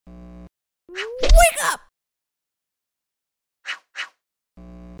Wake up!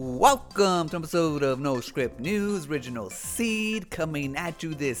 Welcome to an episode of No Script News. Original Seed coming at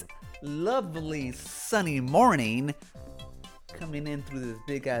you this lovely sunny morning. Coming in through this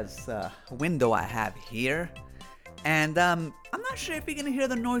big ass window I have here. And I'm not sure if you're gonna hear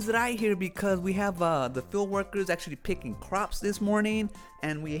the noise that I hear because we have the field workers actually picking crops this morning,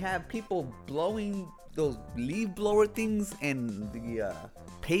 and we have people blowing those leaf blower things in the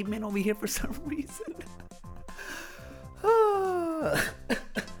pavement over here for some reason.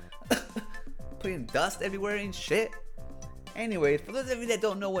 Putting dust everywhere and shit. Anyways, for those of you that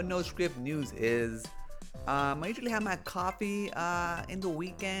don't know what No Script News is, I usually have my coffee in the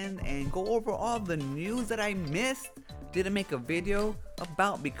weekend and go over all the news that I missed, didn't make a video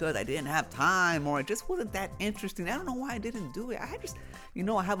about because I didn't have time or it just wasn't that interesting. I don't know why I didn't do it. I just,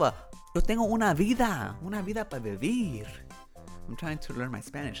 I have yo tengo una vida para vivir. I'm trying to learn my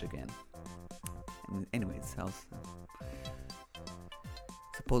Spanish again. Anyways,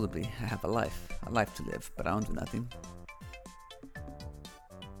 supposedly I have a life to live, but I don't do nothing.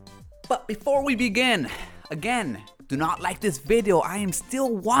 But before we begin, again, do not like this video. I am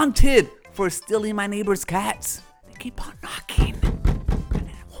still wanted for stealing my neighbor's cats. They keep on knocking, and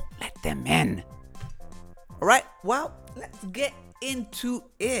I won't let them in. All right, well, let's get into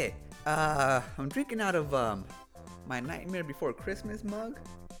it. I'm drinking out of my Nightmare Before Christmas mug.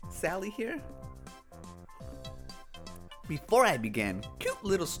 Sally here. Before I begin, cute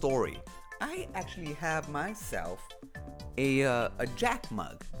little story. I actually have myself a Jack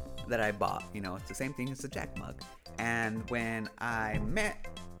mug that I bought. It's the same thing as a Jack mug. And when I met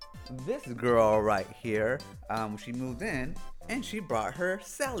this girl right here, she moved in and she brought her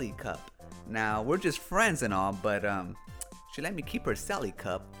Sally cup. Now we're just friends and all, but she let me keep her Sally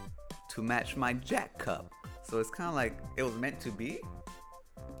cup to match my Jack cup. So it's kind of like it was meant to be.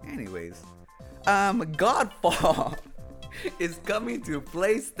 Anyways, Godfall is coming to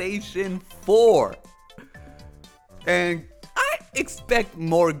PlayStation 4. And I expect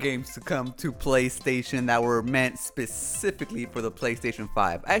more games to come to PlayStation that were meant specifically for the PlayStation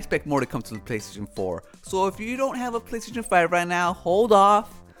 5. I expect more to come to the PlayStation 4. So if you don't have a PlayStation 5 right now, hold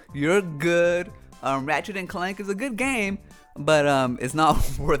off. You're good. Ratchet & Clank is a good game, but it's not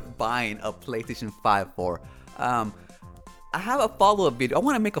worth buying a PlayStation 5 for. I have a follow-up video. I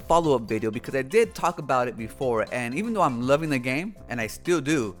want to make a follow-up video because I did talk about it before, and even though I'm loving the game, and I still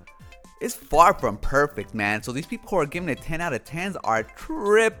do, it's far from perfect, man. So these people who are giving it 10 out of 10s are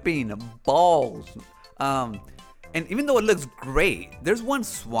tripping balls. And even though it looks great, there's one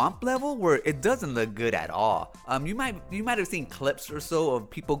swamp level where it doesn't look good at all. You might have seen clips or so of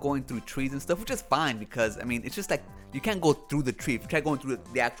people going through trees and stuff, which is fine because it's just like you can't go through the tree. If you try going through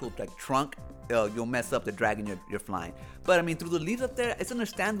the actual trunk, you'll mess up the dragon you're flying. But through the leaves up there, it's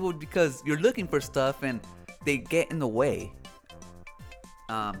understandable because you're looking for stuff and they get in the way.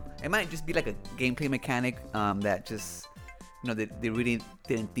 It might just be like a gameplay mechanic that just they really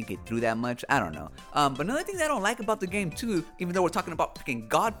didn't think it through that much. I don't know. But another thing that I don't like about the game too, even though we're talking about freaking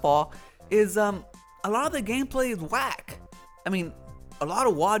Godfall, is a lot of the gameplay is whack. A lot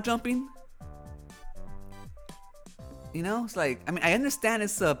of wall jumping. It's like, I understand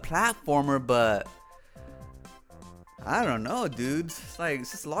it's a platformer, but I don't know, dude. It's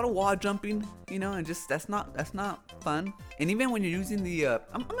just a lot of wall jumping, and just that's not fun. And even when you're using the,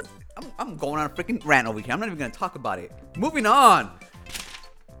 I'm going on a freaking rant over here. I'm not even gonna talk about it. Moving on.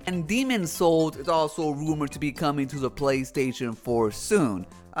 And Demon's Souls is also rumored to be coming to the PlayStation 4 soon.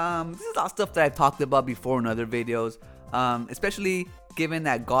 This is all stuff that I've talked about before in other videos, especially given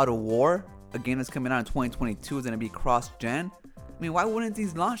that God of War, a game that's coming out in 2022, is going to be cross-gen. Why wouldn't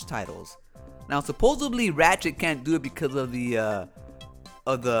these launch titles? Now, supposedly Ratchet can't do it because of the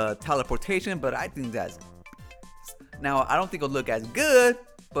teleportation, but I think that's... Now, I don't think it'll look as good,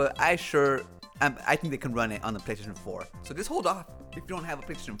 but I think they can run it on the PlayStation 4. So just hold off. If you don't have a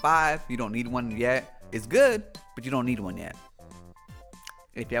PlayStation 5, you don't need one yet. It's good, but you don't need one yet.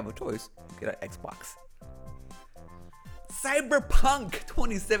 If you have a choice, get an Xbox. Cyberpunk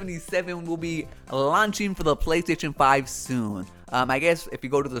 2077 will be launching for the PlayStation 5 soon. I guess if you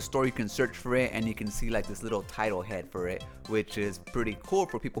go to the store, you can search for it and you can see this little title head for it, which is pretty cool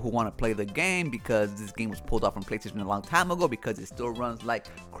for people who want to play the game because this game was pulled off from PlayStation a long time ago because it still runs like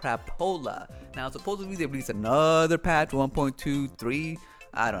crapola. Now, supposedly they released another patch, 1.23.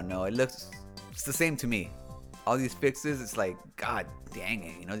 I don't know. It's the same to me. All these fixes, it's like, god dang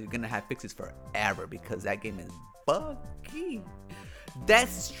it. You're going to have fixes forever because that game is buggy.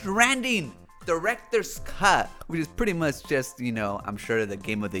 Death Stranding Director's Cut, which is pretty much just, I'm sure the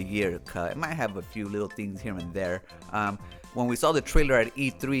Game of the Year cut. It might have a few little things here and there. when we saw the trailer at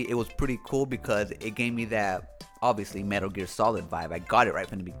E3, it was pretty cool because it gave me that, obviously, Metal Gear Solid vibe. I got it right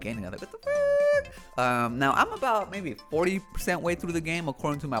from the beginning. I was like, what the fuck? Now, I'm about maybe 40% way through the game,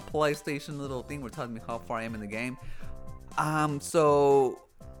 according to my PlayStation little thing. We're telling me how far I am in the game. So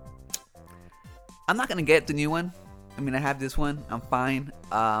I'm not going to get the new one. I mean, I have this one. I'm fine.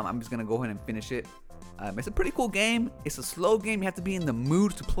 I'm just going to go ahead and finish it. It's a pretty cool game. It's a slow game. You have to be in the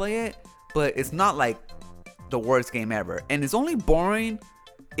mood to play it. But it's not like the worst game ever. And it's only boring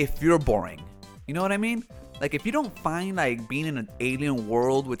if you're boring. You know what I mean? Like, if you don't find, like, being in an alien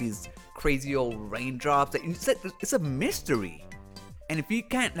world with these crazy old raindrops, it's a mystery. And if you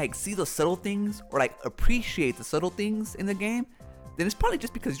can't, like, see the subtle things or, like, appreciate the subtle things in the game, then it's probably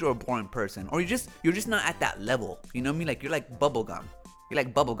just because you're a boring person. Or you're just not at that level. You know what I mean? Like, you're like bubblegum. You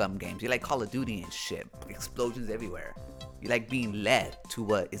like bubblegum games. You like Call of Duty and shit. Explosions everywhere. You like being led to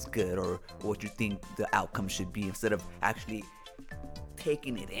what is good or what you think the outcome should be instead of actually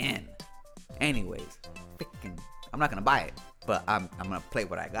taking it in. Anyways, I'm not gonna buy it, but I'm gonna play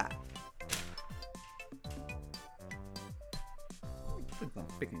what I got. Drink some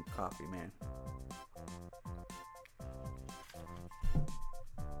freaking coffee, man.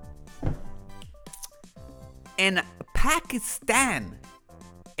 In Pakistan,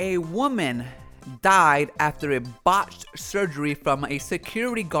 a woman died after a botched surgery from a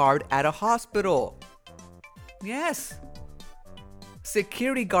security guard at a hospital. Yes.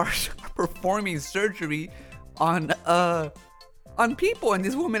 Security guards are performing surgery on people, and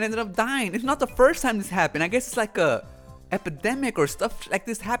this woman ended up dying. It's not the first time this happened. I guess it's like a epidemic or stuff like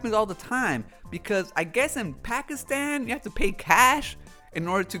this happens all the time, because I guess in Pakistan you have to pay cash in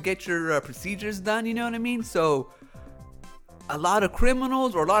order to get your procedures done, you know what I mean? So a lot of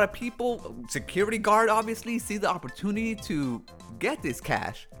criminals or a lot of people, security guard obviously, see the opportunity to get this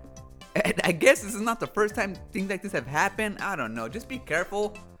cash. And I guess this is not the first time things like this have happened. I don't know. Just be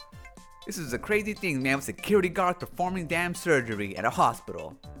careful. This is a crazy thing, man. Security guard performing damn surgery at a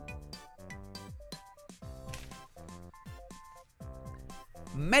hospital.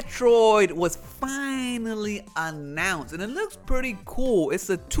 Metroid was finally announced, and it looks pretty cool. It's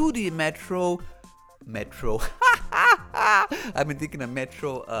a 2D Metro. I've been thinking of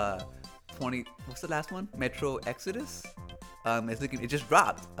Metro 20. What's the last one? Metro Exodus. It just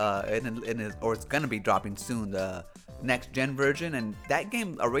dropped, or it's gonna be dropping soon, the next gen version, and that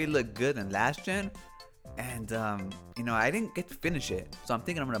game already looked good in last gen, and I didn't get to finish it, so I'm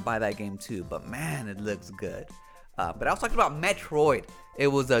thinking I'm gonna buy that game too. But man, it looks good. But I was talking about Metroid. It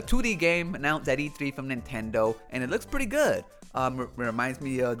was a 2D game announced at E3 from Nintendo, and it looks pretty good. Reminds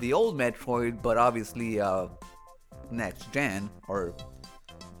me of the old Metroid, but obviously next gen, or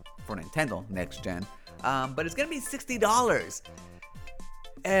for Nintendo next gen. But it's gonna be $60,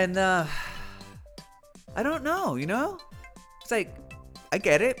 and I don't know. It's like, I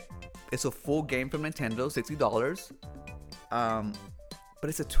get it. It's a full game from Nintendo, $60. But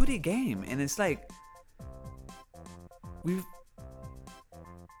it's a 2D game, and it's like,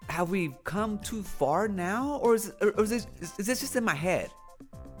 have we come too far now, or is this just in my head?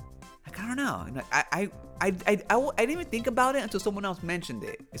 Like, I don't know. I didn't even think about it until someone else mentioned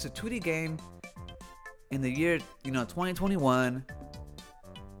it. It's a 2D game in the year 2021.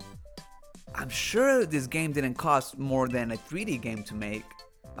 I'm sure this game didn't cost more than a 3D game to make.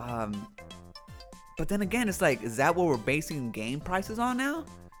 But then again, it's like, is that what we're basing game prices on now?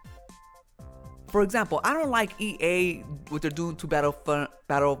 For example, I don't like EA, what they're doing to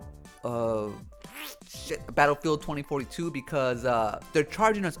Battlefield 2042, because they're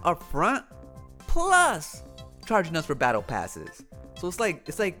charging us up front plus charging us for battle passes. So it's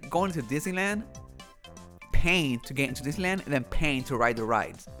like going to Disneyland, paying to get into Disneyland, and then paying to ride the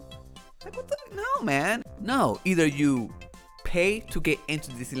rides. Like, what the? No, man. No, either you pay to get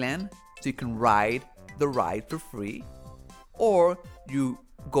into Disneyland so you can ride the ride for free, or you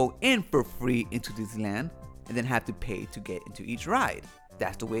go in for free into Disneyland and then have to pay to get into each ride.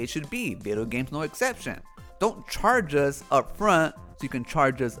 That's the way it should be. Video games, no exception. Don't charge us up front so you can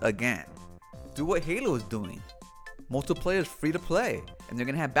charge us again. Do what Halo is doing. Multiplayer is free to play, and they're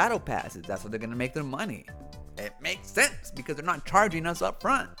gonna have battle passes. That's how they're gonna make their money. It makes sense because they're not charging us up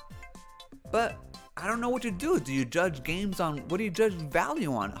front. But I don't know what you do. Do you judge games on, what do you judge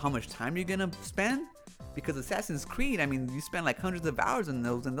value on? How much time you're gonna spend? Because Assassin's Creed, I mean, you spend like hundreds of hours in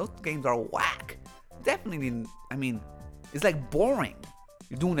those, and those games are whack. Definitely, I mean, it's like boring.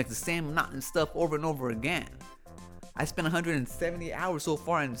 You're doing like the same monotonous stuff over and over again. I spent 170 hours so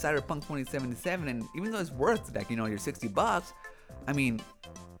far in Cyberpunk 2077, and even though it's worth like, your $60, I mean,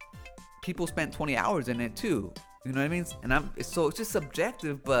 people spent 20 hours in it too. You know what I mean? And so it's just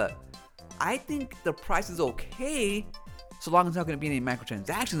subjective, but I think the price is okay so long as there's not going to be any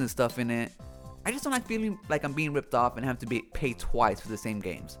microtransactions and stuff in it, I just don't like feeling like I'm being ripped off and have to pay twice for the same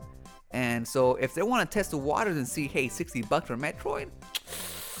games. And so if they want to test the waters and see, hey, $60 for Metroid,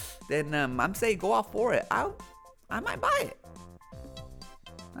 then I'm saying go out for it. I might buy it.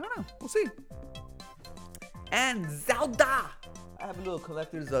 I don't know. We'll see. And Zelda. I have a little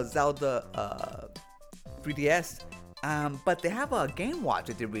collector's Zelda 3DS. But they have a Game Watch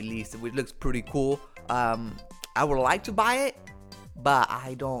that they released, which looks pretty cool. I would like to buy it, but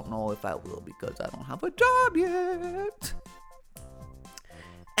I don't know if I will because I don't have a job yet.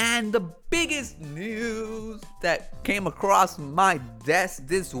 And the biggest news that came across my desk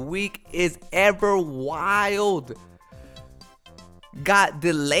this week is Everwild got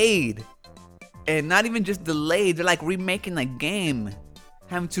delayed. And not even just delayed, they're like remaking the game,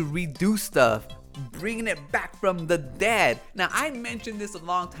 having to redo stuff, bringing it back from the dead. Now, I mentioned this a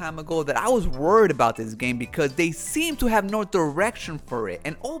long time ago that I was worried about this game because they seem to have no direction for it.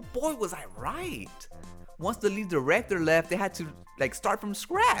 And oh boy, was I right. Once the lead director left, they had to like start from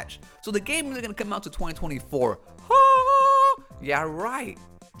scratch. So the game is gonna come out to 2024. Yeah, right.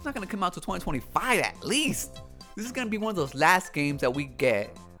 It's not gonna come out to 2025 at least. This is gonna be one of those last games that we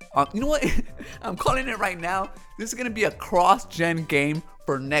get. You know what? I'm calling it right now. This is gonna be a cross-gen game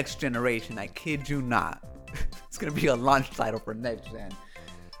for next generation. I kid you not. It's gonna be a launch title for next gen.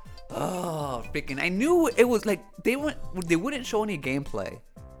 Oh, freaking! I knew it was like they wouldn't show any gameplay.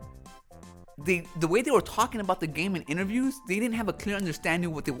 The way they were talking about the game in interviews, they didn't have a clear understanding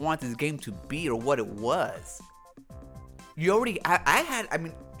of what they wanted this game to be or what it was.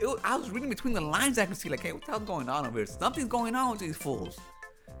 I was reading between the lines. I could see like, hey, what the hell's going on over here? Something's going on with these fools.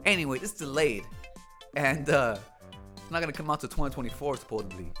 Anyway, it's delayed, and it's not gonna come out to 2024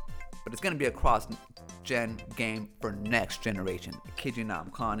 supposedly, but it's gonna be a cross-gen game for next generation. I kid you not, I'm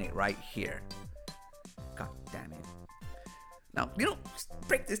calling it right here. God damn it! Now,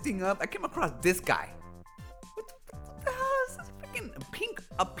 break this thing up. I came across this guy. What the hell is this? Freaking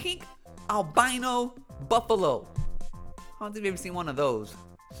a pink albino buffalo. I don't think we've ever seen one of those.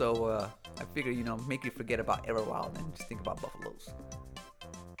 So I figure, make you forget about Everwild and just think about buffaloes.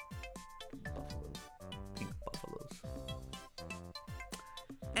 Pink buffaloes.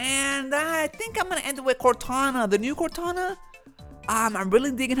 And I think I'm gonna end it with Cortana, the new Cortana. I'm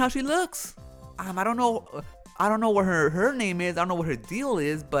really digging how she looks. I don't know what her name is. I don't know what her deal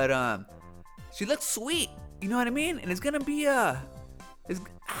is, but she looks sweet. You know what I mean? And it's gonna be I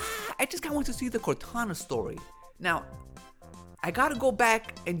just kind of want to see the Cortana story. Now, I gotta go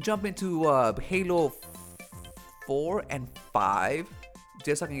back and jump into Halo 4 and 5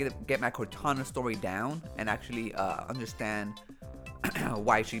 just so I can get my Cortana story down and actually understand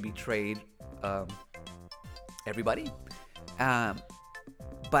why she betrayed everybody.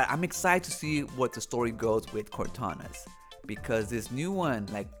 But I'm excited to see what the story goes with Cortana's, because this new one,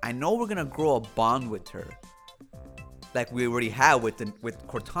 like, I know we're gonna grow a bond with her, like we already have with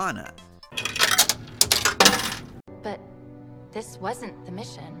Cortana. But this wasn't the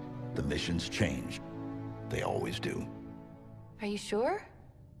mission. The missions change. They always do. Are you sure?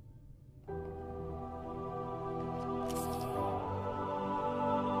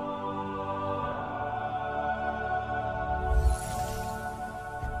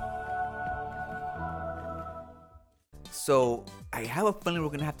 So I have a feeling we're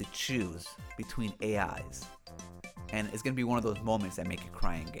gonna have to choose between AIs, and it's gonna be one of those moments that make you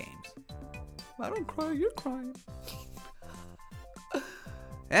cry in games. I don't cry, you're crying.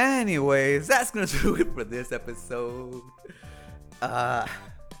 Anyways, that's gonna do it for this episode.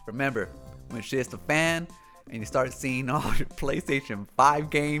 Remember, when shit's the fan and you start seeing all your PlayStation 5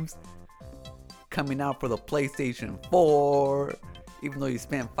 games coming out for the PlayStation 4, even though you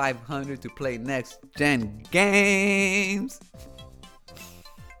spent $500 to play next gen games,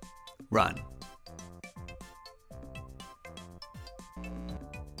 run.